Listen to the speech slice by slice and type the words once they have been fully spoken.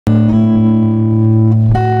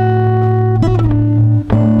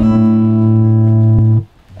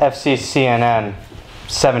Fccnn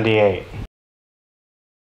 78.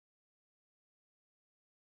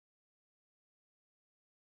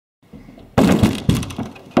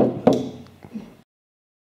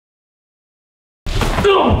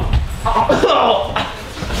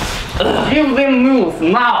 Give them news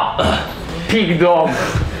now, pig dog.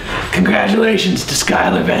 Congratulations to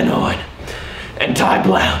Skylar Van Horn and Ty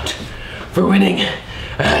Blount for winning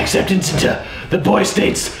acceptance into the Boy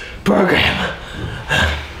States program.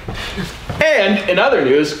 And in other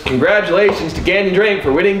news, congratulations to Gannon Drake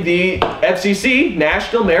for winning the FCC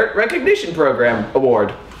National Merit Recognition Program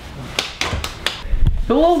Award.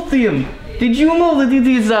 Hello, Tim. Did you know that it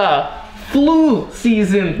is flu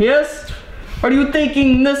season, yes? Are you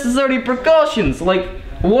taking necessary precautions like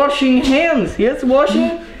washing hands, yes,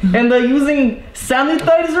 washing? And using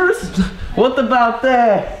sanitizers? What about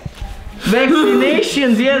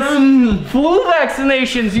vaccinations, yes? Flu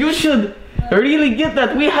vaccinations, you should really get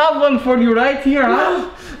that. We have one for you right here, huh?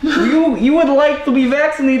 You would like to be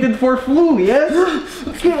vaccinated for flu, yes?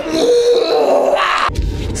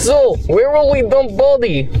 So, where will we dump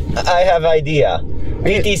Buddy? I have idea.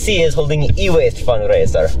 PTC is holding e-waste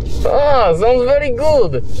fundraiser. Ah, sounds very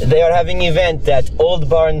good. They are having event at Old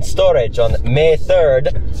Barn Storage on May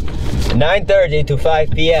 3rd, 9:30 to 5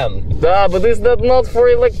 p.m. Ah, but is that not for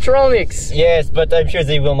electronics? Yes, but I'm sure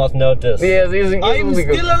they will not notice. Yes, I'm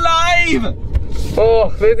still alive! Oh,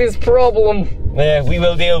 that is problem. We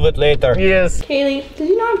will deal with later. Yes. Kaylee, did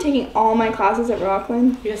you know I'm taking all my classes at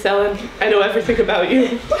Rockland? Yes, Ellen, I know everything about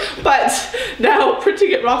you. But now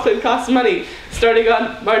printing at Rockland costs money, starting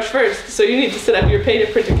on March 1st, so you need to set up your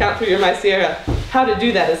pay-to-print account through your MySierra. How to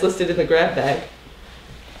do that is listed in the grab bag.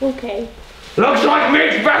 Okay. Looks like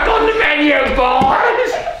meat's back on the menu,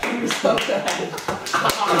 boys!